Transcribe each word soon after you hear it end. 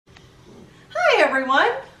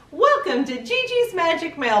everyone! Welcome to Gigi's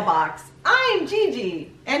Magic Mailbox. I'm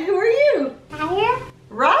Gigi, and who are you? Ryder.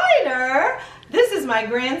 Ryder? This is my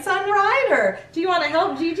grandson Ryder. Do you want to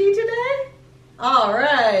help Gigi today? All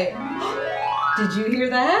right. Did you hear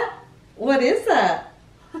that? What is that?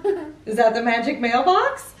 Is that the Magic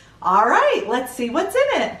Mailbox? All right, let's see what's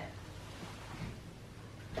in it.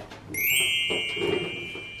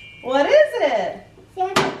 What is it?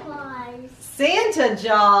 Santa Claus. Santa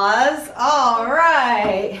Jaws. All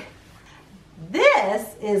right.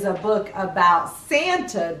 This is a book about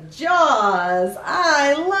Santa Jaws.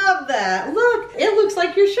 I love that. Look, it looks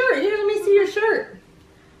like your shirt. Here, let me see your shirt.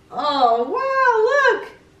 Oh, wow,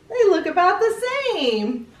 look. They look about the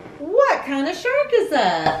same. What kind of shark is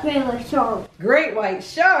that? Great white shark. Great white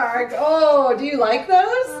shark. Oh, do you like those?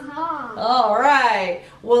 Uh-huh. All right.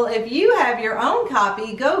 Well, if you have your own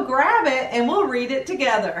copy, go grab it and we'll read it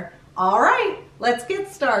together. All right, let's get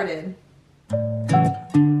started.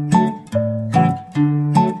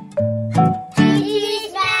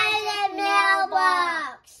 Gigi's Magic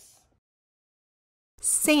Mailbox.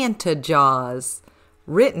 Santa Jaws,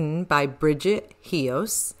 written by Bridget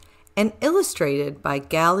Heos and illustrated by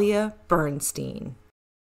Galia Bernstein.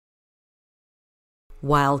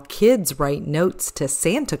 While kids write notes to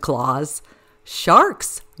Santa Claus,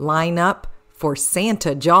 sharks line up for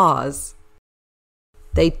Santa Jaws.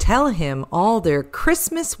 They tell him all their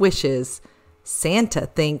Christmas wishes. Santa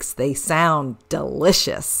thinks they sound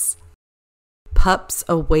delicious. Pups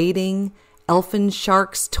awaiting, elfin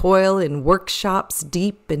sharks toil in workshops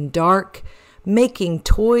deep and dark, making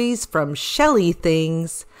toys from shelly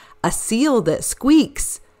things, a seal that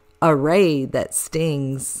squeaks, a ray that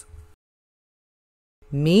stings.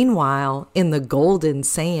 Meanwhile, in the golden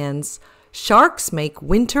sands, sharks make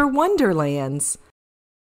winter wonderlands.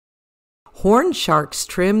 Horn sharks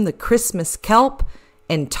trim the Christmas kelp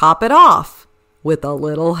and top it off with a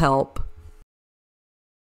little help.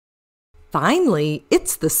 Finally,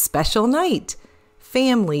 it's the special night.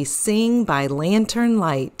 Families sing by lantern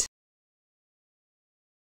light.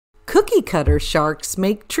 Cookie cutter sharks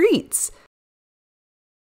make treats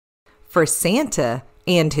for Santa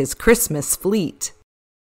and his Christmas fleet.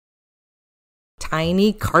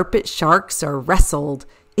 Tiny carpet sharks are wrestled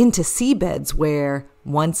into seabeds where,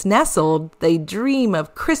 once nestled, they dream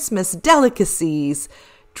of Christmas delicacies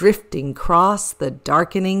drifting across the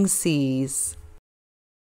darkening seas.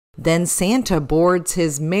 Then Santa boards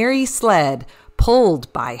his merry sled,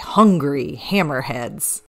 pulled by hungry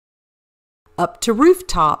hammerheads. Up to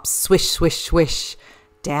rooftops, swish, swish, swish,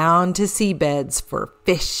 down to seabeds for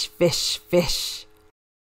fish, fish, fish.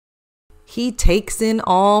 He takes in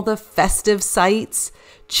all the festive sights,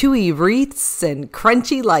 chewy wreaths and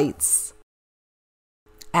crunchy lights.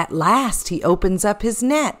 At last he opens up his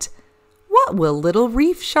net. What will little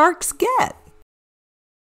reef sharks get?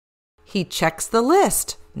 He checks the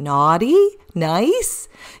list. Naughty? Nice?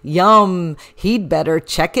 Yum! He'd better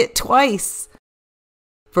check it twice.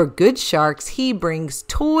 For good sharks he brings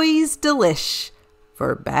toys delish.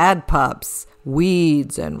 For bad pups,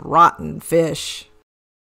 weeds and rotten fish.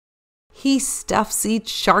 He stuffs each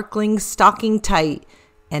sharkling stocking tight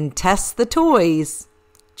and tests the toys,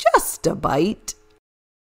 just a bite.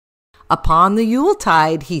 Upon the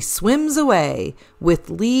Yuletide he swims away, with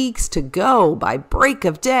leagues to go by break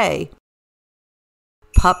of day.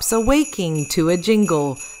 Pups awaking to a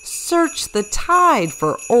jingle, search the tide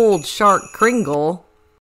for old Shark Kringle.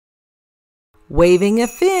 Waving a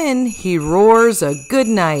fin, he roars a good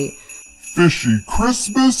night. Fishy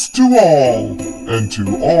Christmas to all, and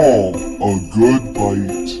to all a good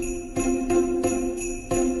bite.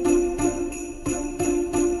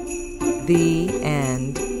 The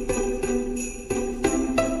end.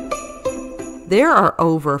 There are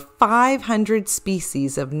over 500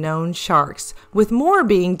 species of known sharks, with more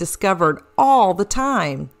being discovered all the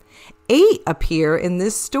time. 8 appear in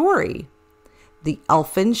this story. The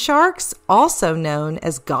elfin sharks, also known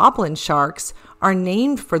as goblin sharks, are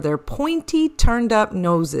named for their pointy, turned-up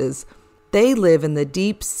noses. They live in the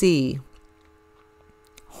deep sea.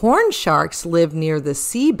 Horn sharks live near the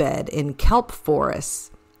seabed in kelp forests.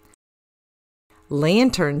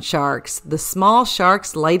 Lantern sharks, the small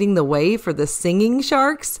sharks lighting the way for the singing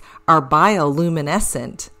sharks, are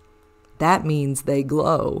bioluminescent. That means they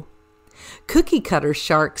glow. Cookie cutter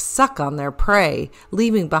sharks suck on their prey,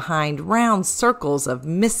 leaving behind round circles of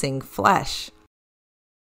missing flesh.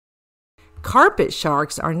 Carpet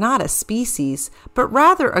sharks are not a species, but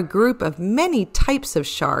rather a group of many types of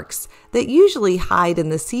sharks that usually hide in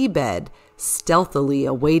the seabed, stealthily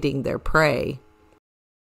awaiting their prey.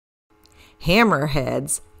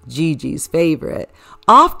 Hammerheads, Gigi's favorite,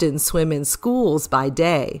 often swim in schools by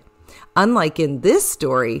day. Unlike in this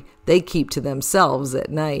story, they keep to themselves at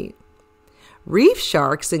night. Reef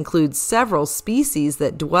sharks include several species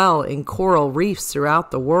that dwell in coral reefs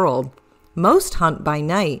throughout the world. Most hunt by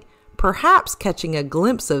night, perhaps catching a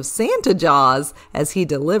glimpse of Santa Jaws as he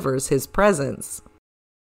delivers his presents.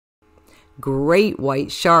 Great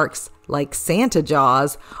white sharks, like Santa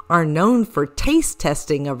Jaws, are known for taste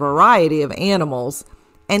testing a variety of animals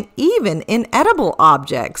and even inedible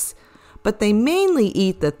objects, but they mainly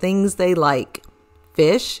eat the things they like: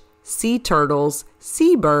 fish, sea turtles,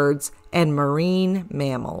 seabirds, and marine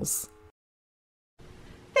mammals.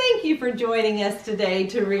 Thank you for joining us today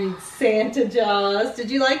to read Santa Jaws. Did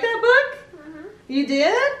you like that book? You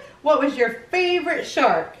did? What was your favorite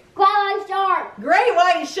shark? Great white shark. Great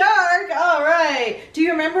white shark. All right. Do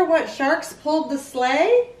you remember what sharks pulled the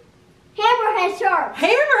sleigh? Hammerhead shark.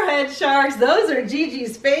 Hammerhead sharks. Those are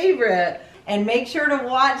Gigi's favorite. And make sure to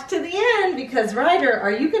watch to the end because, Ryder,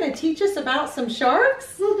 are you going to teach us about some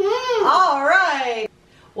sharks? All right.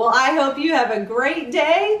 Well, I hope you have a great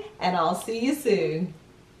day, and I'll see you soon.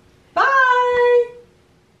 Bye.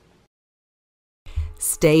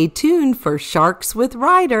 Stay tuned for Sharks with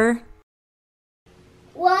Ryder.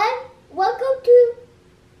 Welcome to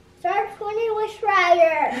Shark 20 with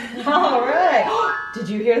Ryder. All right. Did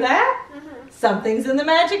you hear that? Something's in the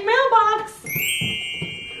magic mailbox.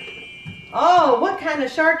 Oh, what kind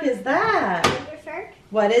of shark is that? Tiger shark.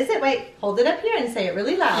 What is it? Wait, hold it up here and say it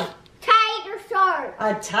really loud. Tiger shark.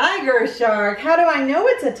 A tiger shark. How do I know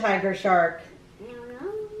it's a tiger shark? I don't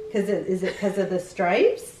know. Is it because of the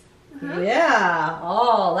stripes? Yeah.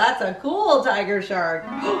 Oh, that's a cool tiger shark.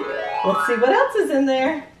 Let's see what else is in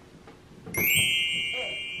there.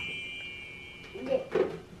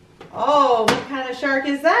 Oh, what kind of shark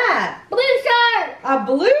is that? Blue shark. A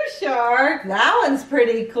blue shark. That one's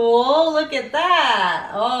pretty cool. Look at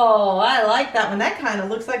that. Oh, I like that one. That kind of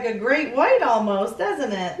looks like a great white almost,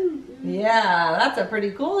 doesn't it? Yeah, that's a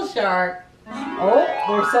pretty cool shark. Oh,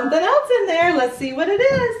 there's something else in there. Let's see what it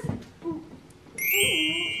is.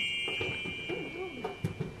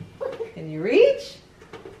 Can you reach?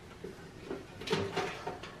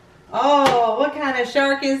 Oh, what kind of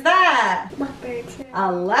shark is that? Leopard shark.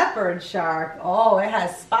 A leopard shark. Oh, it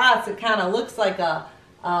has spots. It kind of looks like a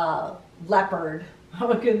leopard.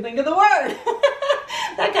 Oh, I couldn't think of the word.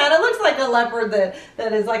 That kind of looks like a leopard that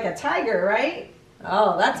is like a tiger, right?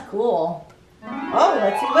 Oh, that's cool. Oh,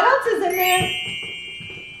 let's see what else is in there.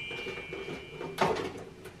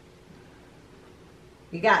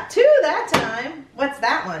 You got two that time. What's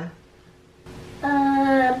that one?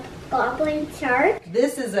 Goblin shark.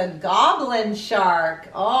 This is a goblin shark.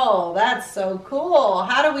 Oh, that's so cool.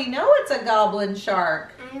 How do we know it's a goblin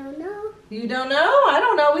shark? I don't know. You don't know? I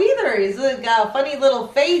don't know either. He's got a funny little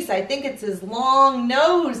face. I think it's his long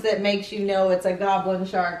nose that makes you know it's a goblin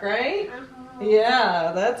shark, right?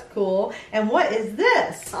 Yeah, that's cool. And what is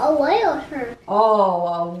this? A whale shark. Oh,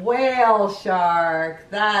 a whale shark.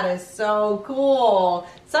 That is so cool.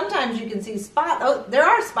 Sometimes you can see spots. Oh, there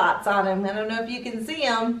are spots on him. I don't know if you can see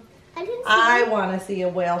them. I can see I want to see a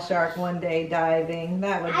whale shark one day diving.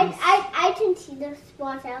 That would be... I can see the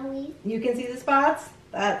spots at least. You can see the spots?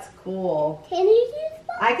 That's cool. Can you see the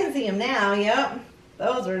spots? I can see them now, yep.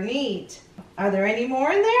 Those are neat. Are there any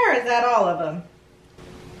more in there, or is that all of them?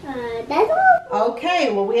 That's all.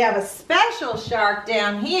 Okay, well, we have a special shark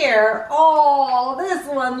down here. Oh, this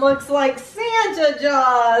one looks like Santa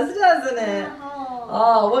Jaws, doesn't it?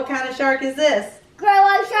 Oh, what kind of shark is this? Great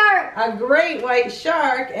white shark. A great white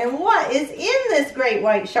shark. And what is in this great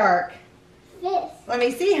white shark? Fish. Let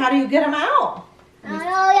me see. How do you get them out? I don't know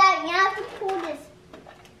that. You have to pull this.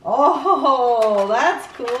 Oh, that's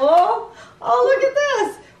cool. Oh, look at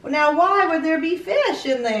this. Well, now, why would there be fish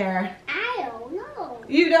in there? I don't know.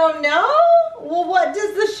 You don't know? Well, what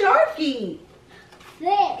does the shark eat?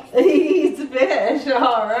 Fish. He eats fish.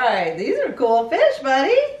 All right. These are cool fish,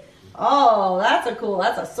 buddy. Oh, that's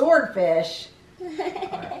a swordfish.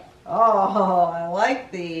 Oh, I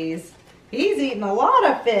like these. He's eating a lot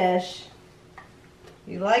of fish.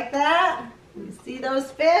 You like that? You see those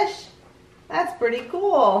fish? That's pretty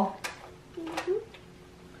cool.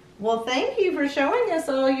 Well, thank you for showing us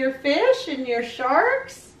all your fish and your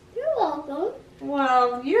sharks. You're welcome.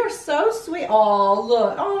 Well, you're so sweet. Oh,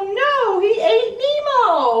 look. Oh, no. He ate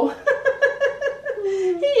Nemo.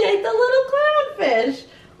 He ate the little clownfish.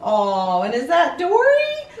 Oh, and is that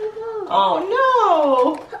Dory? Oh,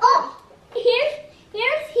 no. Oh, here's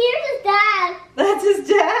his dad. That's his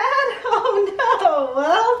dad? Oh, no.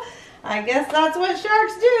 Well, I guess that's what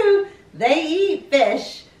sharks do. They eat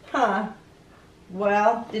fish. Huh.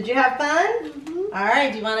 Well, did you have fun? All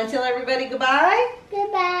right. Do you want to tell everybody goodbye?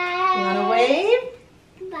 Goodbye. You want to wave?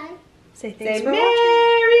 Goodbye. Say thanks Say for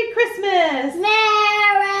Merry Christmas.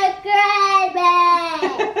 Merry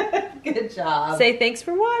Christmas. Good job. watching. Say thanks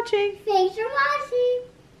for watching. Thanks for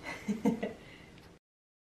watching.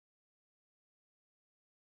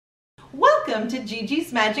 Welcome to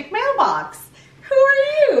Gigi's Magic Mailbox. Who are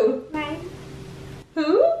you? Ryder.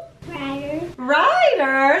 Who? Ryder.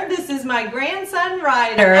 Ryder. This is my grandson,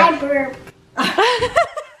 Ryder. I burped.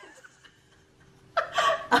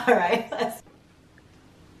 All right.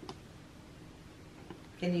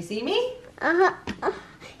 Can you see me? Uh-huh.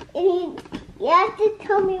 You have to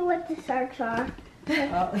tell me what the sharks are.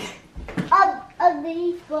 Oh, Of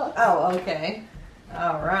these books. oh okay.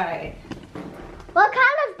 All right. What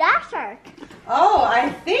kind of that shark? Oh, I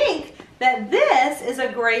think that this is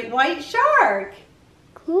a great white shark.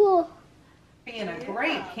 Cool. Being a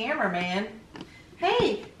great cameraman.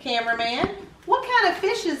 Hey, cameraman, what kind of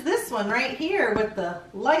fish is this one right here with the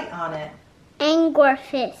light on it?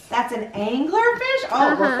 Anglerfish. That's an anglerfish?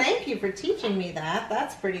 Oh, well, Uh-huh. thank you for teaching me that.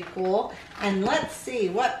 That's pretty cool. And let's see,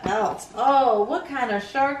 what else? Oh, what kind of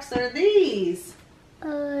sharks are these?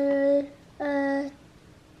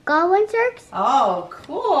 Goblin sharks? Oh,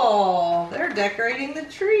 cool. They're decorating the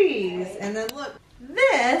trees. And then look,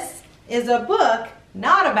 this is a book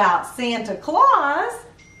not about Santa Claus,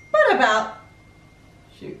 but about,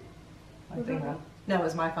 shoot, my finger. No, it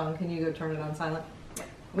was my phone. Can you go turn it on silent?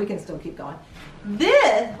 We can still keep going.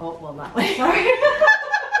 This, oh, well, not way. Sorry.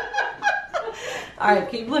 All right,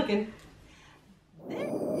 keep looking.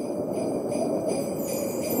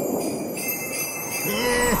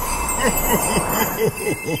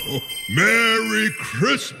 Merry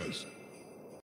Christmas